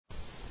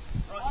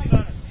Front and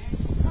center.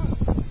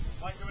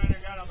 Flight commander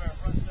got up there,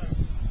 front and center.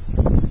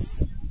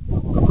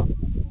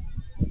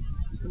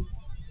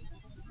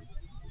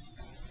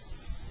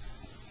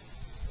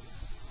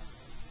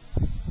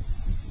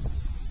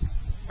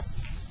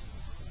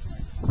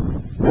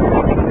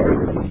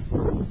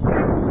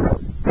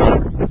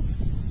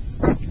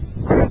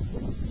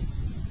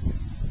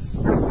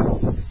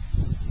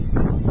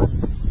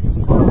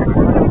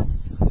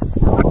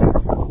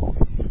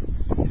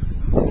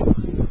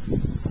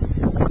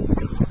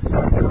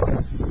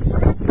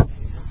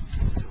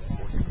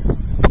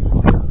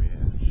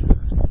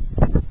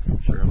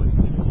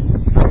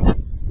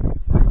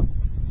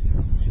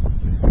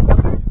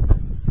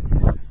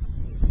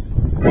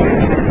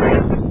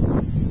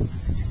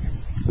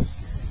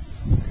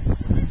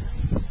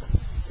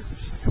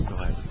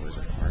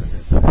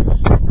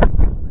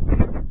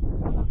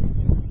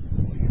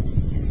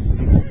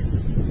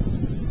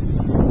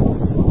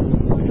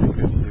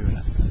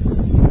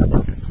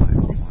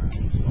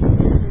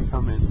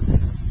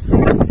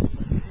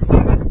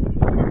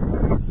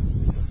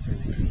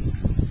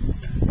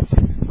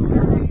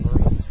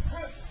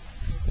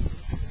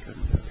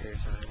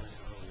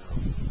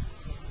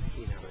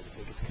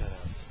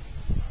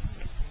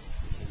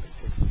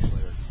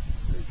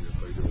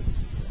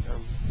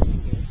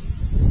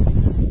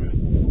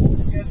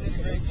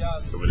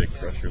 Somebody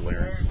crush your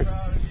larynx. Very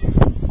proud of you.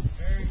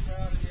 Very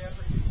proud of the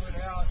effort you put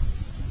out.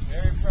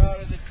 Very proud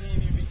of the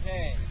team you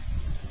became.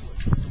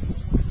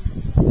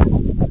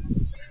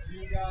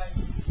 You guys,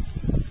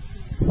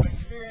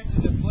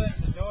 experiences at Blitz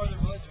that no other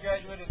Blitz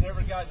graduate has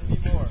ever gotten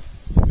before.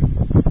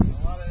 And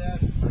a lot of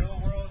that is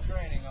real world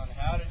training on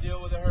how to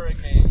deal with a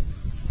hurricane.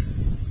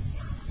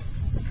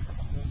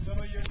 So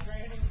some of your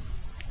training,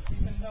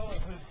 even though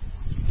it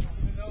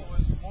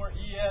was more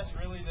ES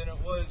really than it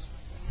was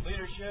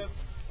leadership,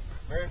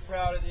 very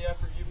proud of the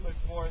effort you put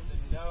forth,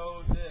 and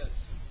know this.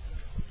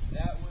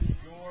 That was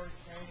your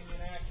training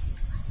in action.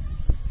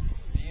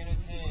 Being a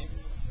team.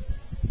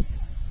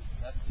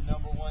 That's the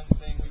 #1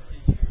 thing we